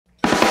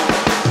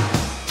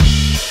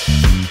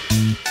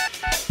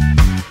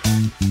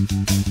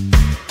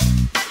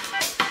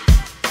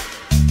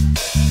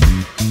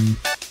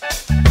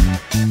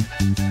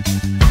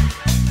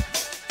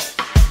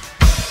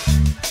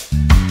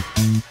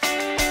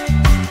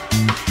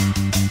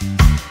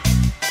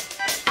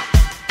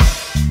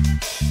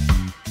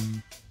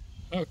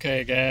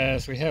Hey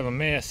guys, we have a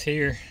mess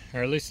here,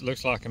 or at least it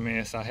looks like a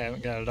mess. I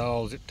haven't got it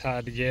all zip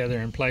tied together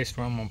in place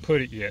where I'm going to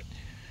put it yet.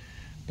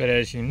 But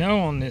as you know,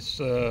 on this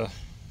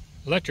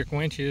electric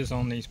winches,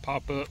 on these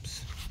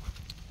pop-ups,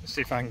 let's see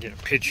if I can get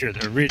a picture of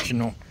the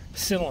original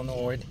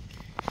solenoid.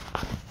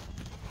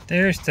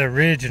 There's the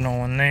original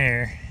one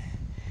there.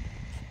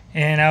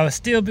 And I was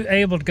still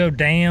able to go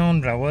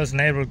down, but I wasn't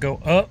able to go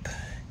up.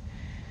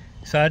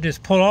 So I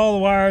just pulled all the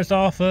wires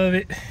off of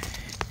it.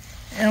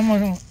 And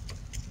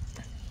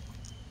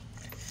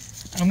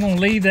I'm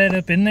gonna leave that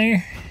up in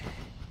there.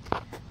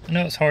 I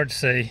know it's hard to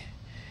see,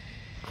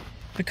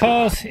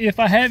 because if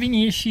I have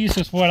any issues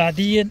with what I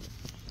did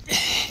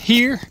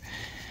here,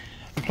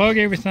 plug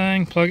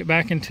everything, plug it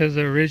back into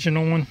the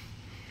original one,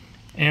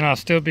 and I'll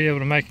still be able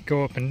to make it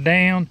go up and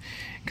down.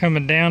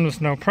 Coming down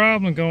was no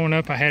problem. Going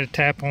up, I had to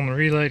tap on the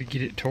relay to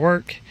get it to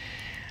work.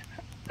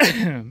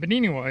 But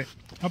anyway,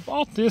 I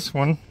bought this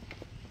one.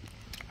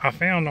 I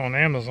found on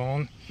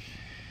Amazon.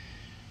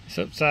 It's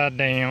upside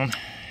down.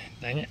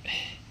 Dang it.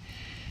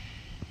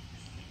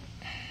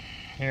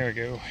 There we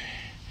go.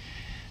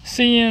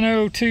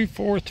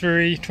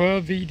 CN0243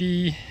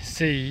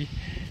 12VDC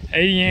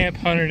 80 amp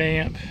 100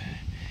 amp,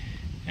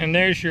 and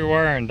there's your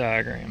wiring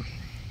diagram.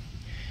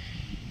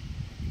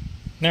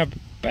 Now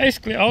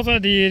basically all I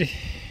did,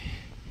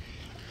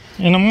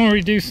 and I'm going to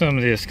redo some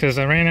of this because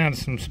I ran out of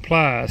some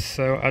supplies,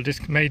 so I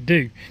just made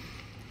do.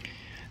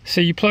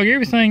 So you plug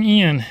everything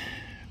in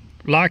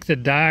like the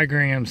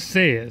diagram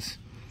says,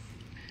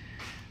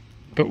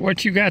 but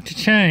what you got to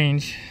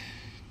change,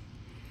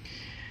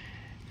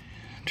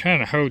 I'm trying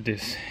to hold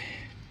this.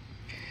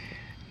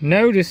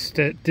 Notice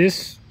that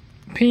this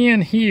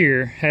pin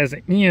here has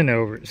an N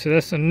over it, so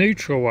that's a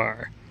neutral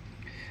wire.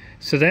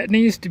 So that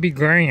needs to be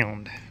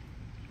ground.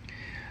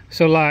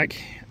 So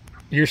like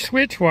your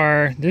switch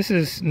wire, this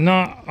is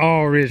not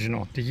all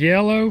original. The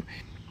yellow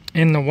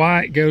and the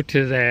white go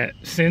to that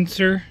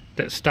sensor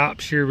that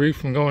stops your roof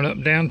from going up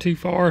and down too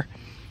far.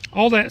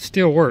 All that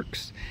still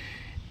works.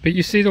 But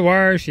you see the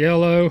wires,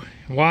 yellow,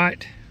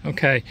 white,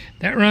 okay,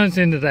 that runs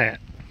into that.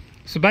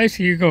 So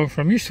basically you're going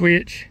from your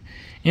switch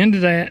into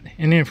that,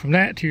 and then from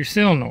that to your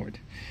solenoid.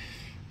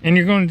 And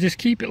you're going to just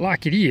keep it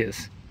like it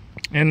is.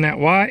 And that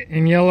white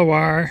and yellow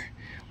wire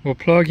will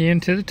plug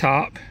into the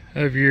top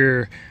of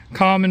your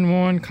common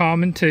 1,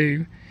 common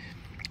 2.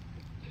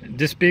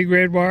 This big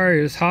red wire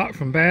is hot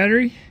from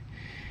battery.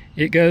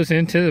 It goes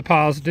into the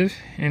positive,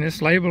 and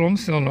it's labeled on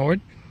the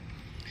solenoid.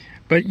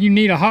 But you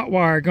need a hot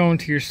wire going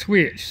to your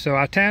switch. So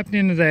I tapped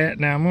into that.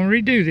 Now I'm going to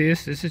redo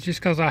this. This is just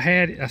because I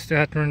had it. I still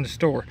have to run the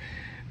store.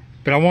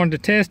 But I wanted to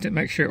test it,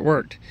 make sure it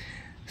worked.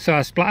 So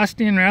I spliced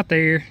in right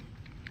there,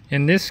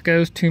 and this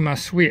goes to my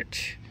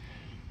switch.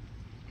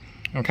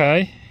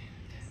 Okay?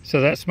 So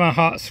that's my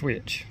hot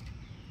switch.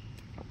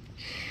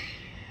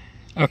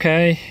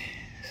 Okay,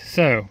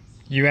 so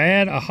you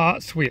add a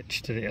hot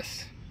switch to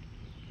this.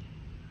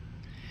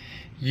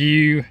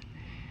 You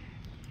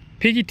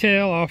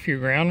pigtail off your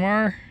ground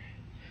wire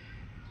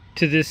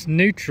to this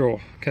neutral,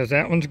 because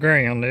that one's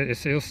ground. It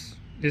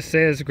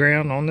says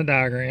ground on the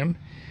diagram.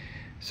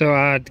 So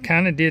I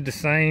kind of did the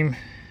same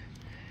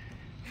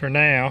for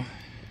now.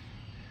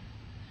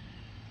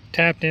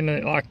 Tapped into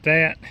it like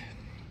that,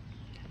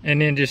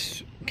 and then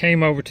just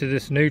came over to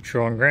this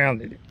neutral and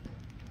grounded it.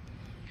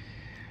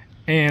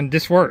 And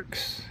this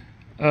works.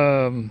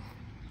 I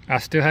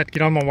still have to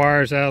get all my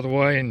wires out of the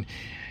way, and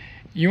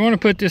you want to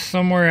put this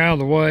somewhere out of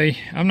the way.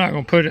 I'm not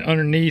going to put it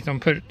underneath. I'm going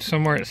to put it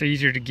somewhere that's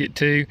easier to get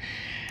to.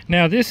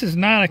 Now this is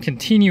not a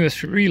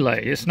continuous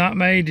relay. It's not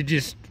made to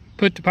just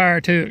put the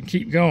power to it and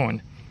keep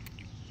going.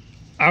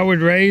 I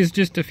would raise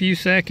just a few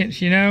seconds,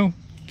 you know,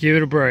 give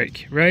it a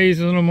break. Raise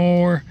a little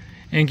more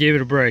and give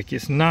it a break.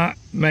 It's not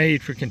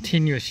made for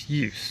continuous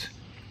use,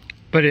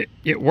 but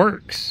it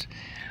works.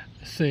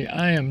 Let's see,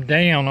 I am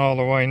down all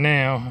the way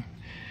now.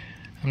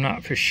 I'm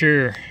not for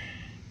sure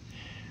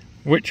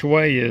which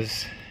way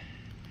is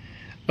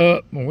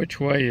up and which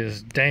way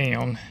is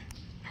down.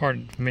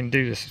 Hard for me to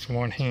do this with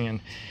one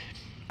hand.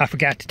 I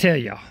forgot to tell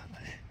y'all,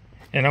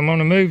 and I'm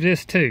gonna move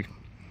this too,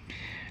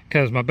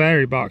 because my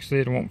battery box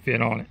lid won't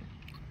fit on it.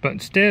 But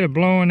instead of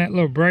blowing that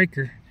little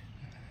breaker,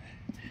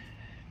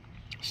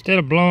 instead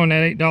of blowing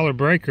that $8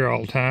 breaker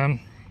all the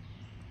time,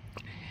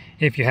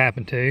 if you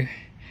happen to,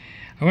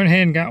 I went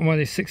ahead and got one of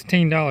these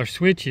 $16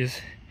 switches.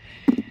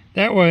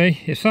 That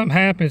way, if something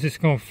happens, it's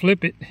going to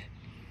flip it.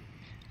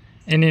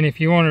 And then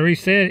if you want to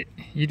reset it,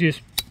 you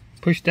just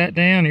push that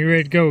down and you're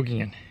ready to go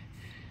again.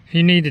 If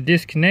you need to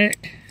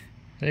disconnect,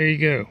 there you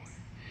go.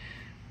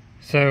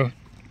 So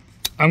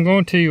I'm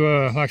going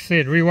to, like I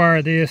said,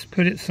 rewire this,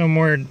 put it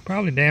somewhere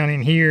probably down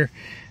in here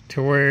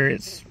to where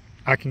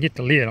I can get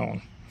the lid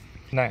on.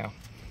 Now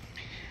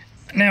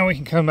we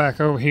can come back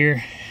over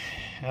here.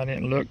 I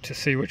didn't look to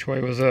see which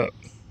way was up.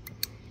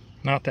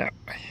 Not that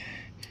way.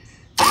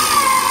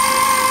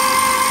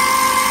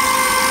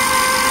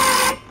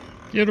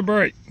 Give it a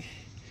break.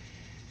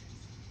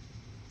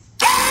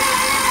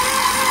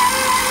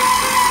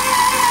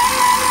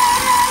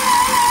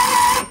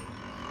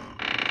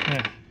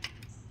 Yeah.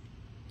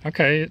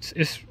 Okay,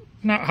 it's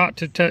not hot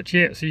to touch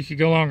yet, so you could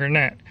go longer than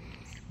that.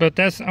 But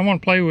I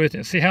want to play with it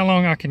and see how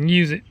long I can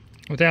use it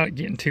without it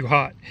getting too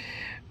hot.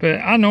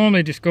 But I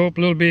normally just go up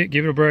a little bit,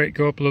 give it a break,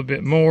 go up a little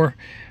bit more,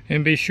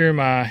 and be sure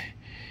my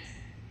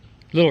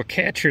little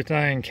catcher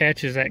thing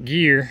catches that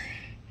gear.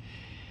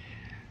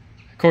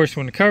 Of course,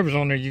 when the cover's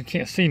on there, you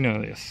can't see none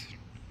of this.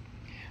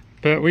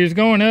 But we was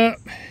going up,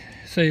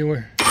 see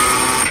where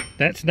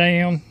that's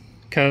down,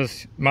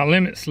 because my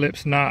limit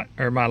slip's not,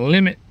 or my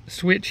limit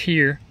switch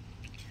here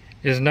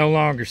is no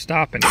longer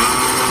stopping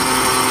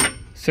it.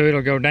 So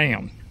it'll go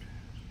down.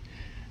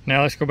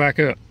 Now let's go back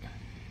up.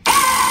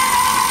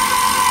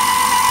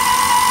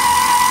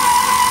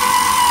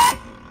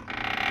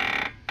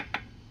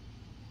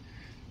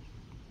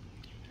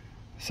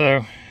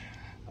 So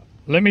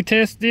let me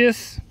test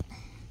this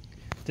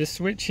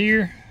switch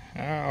here.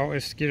 I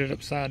always get it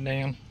upside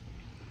down.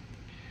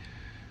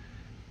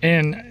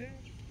 And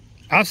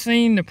I've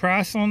seen the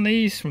price on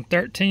these from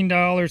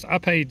 $13. I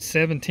paid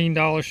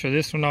 $17 for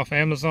this one off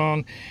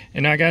Amazon,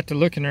 and I got to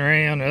looking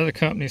around. Other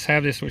companies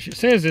have this, which it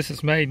says this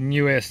is made in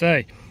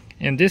USA,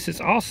 and this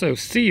is also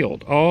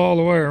sealed all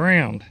the way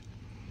around.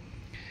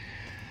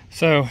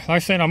 So like I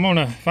said, I'm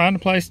gonna find a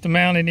place to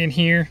mount it in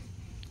here,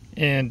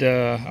 and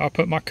I'll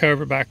put my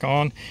cover back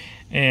on,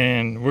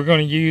 and we're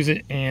going to use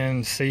it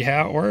and see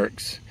how it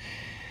works.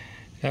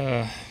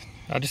 I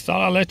just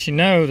thought I'd let you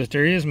know that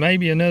there is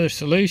maybe another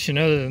solution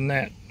other than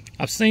that.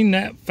 I've seen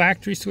that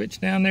factory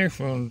switch down there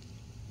from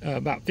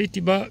about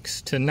 50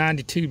 bucks to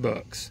 92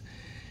 bucks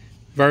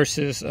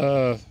versus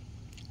say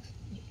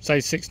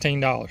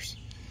 $16.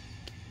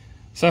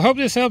 So I hope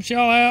this helps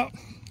y'all out.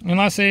 And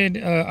like I said,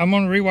 I'm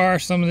going to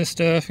rewire some of this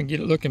stuff and get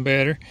it looking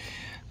better.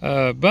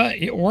 But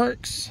it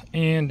works,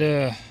 and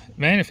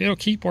man, if it'll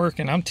keep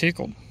working, I'm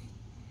tickled.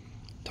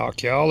 Talk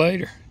to y'all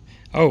later.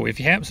 Oh, if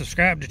you haven't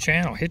subscribed to the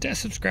channel, hit that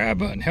subscribe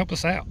button. Help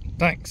us out.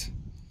 Thanks.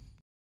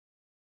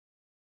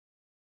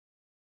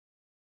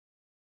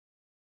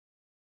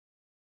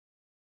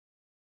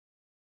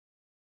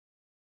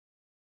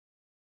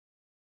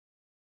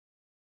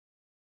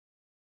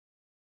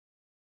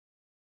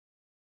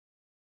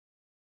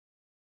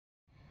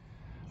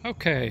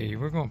 Okay,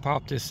 we're going to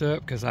pop this up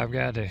because I've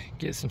got to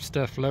get some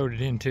stuff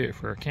loaded into it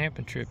for a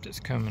camping trip that's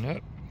coming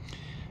up.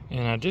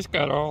 And I just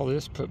got all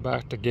this put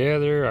back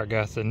together. I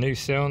got the new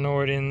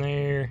solenoid in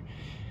there.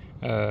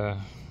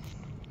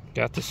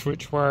 Got the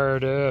switch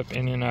wired up,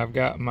 and then I've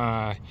got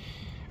my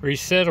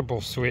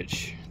resettable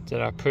switch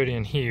that I put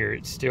in here.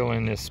 It's still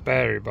in this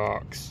battery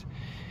box.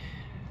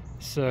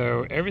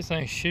 So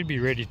everything should be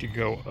ready to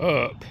go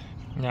up.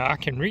 Now I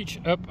can reach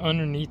up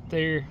underneath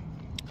there.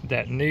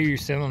 That new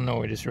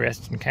solenoid is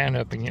resting kind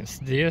of up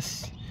against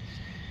this,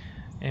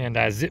 and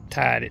I zip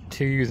tied it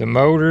to the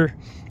motor,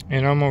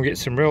 and I'm gonna get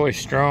some really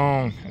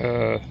strong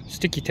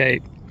sticky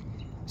tape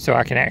so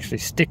I can actually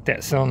stick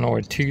that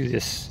solenoid to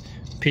this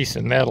piece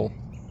of metal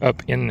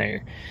up in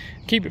there,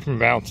 keep it from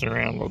bouncing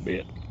around a little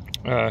bit.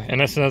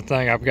 And that's another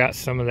thing, I've got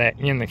some of that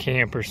in the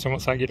camper, so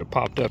once I get it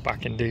popped up I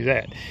can do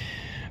that.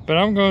 But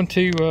I'm going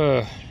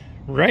to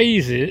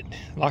raise it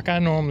like I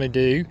normally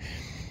do,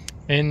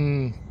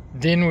 and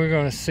then we're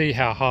going to see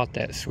how hot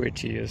that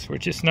switch is,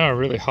 which it's not a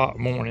really hot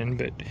morning,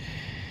 but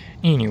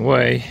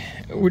anyway,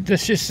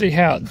 let's just see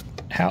how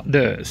it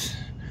does.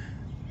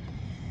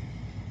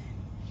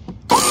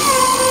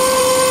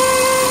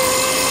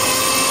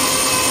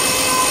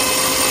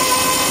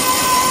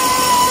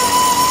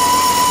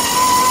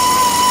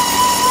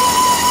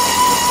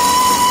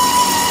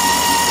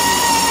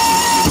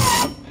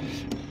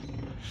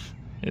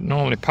 It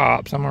normally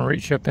pops. I'm going to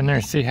reach up in there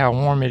and see how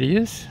warm it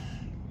is.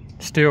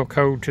 Still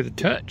cold to the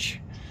touch.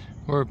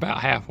 We're about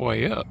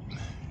halfway up.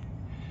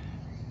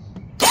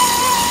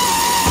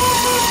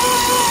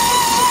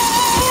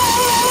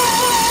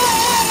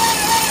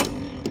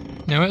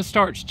 Now it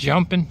starts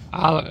jumping.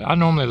 I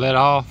normally let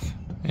off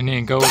and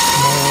then go some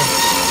more.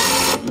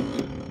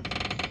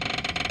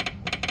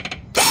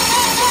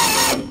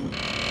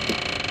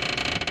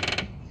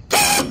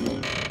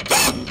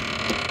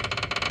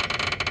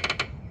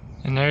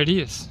 And there it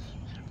is.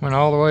 Went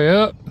all the way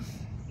up.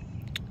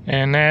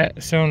 And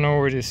that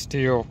solenoid is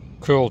still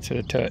cool to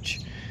the touch.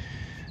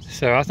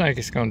 So I think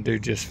it's gonna do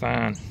just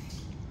fine.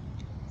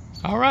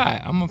 All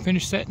right, I'm gonna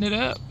finish setting it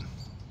up.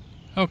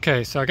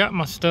 Okay, so I got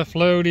my stuff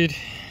loaded.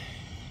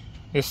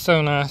 It's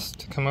so nice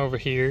to come over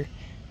here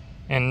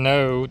and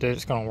know that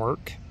it's gonna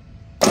work.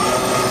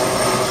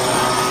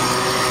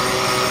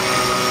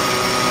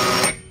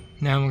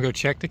 Now I'm gonna go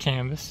check the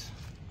canvas.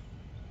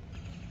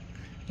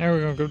 Now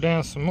we're gonna go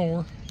down some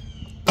more.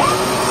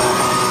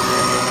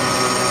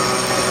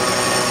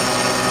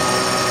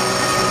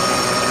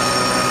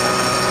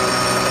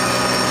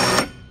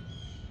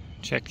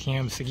 Check the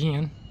canvas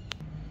again.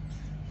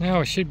 Now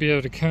I should be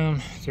able to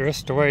come the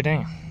rest of the way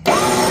down.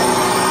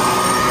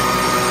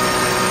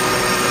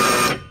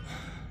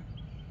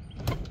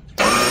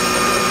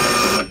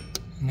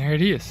 And there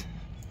it is.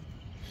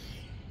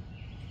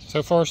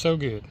 So far so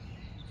good.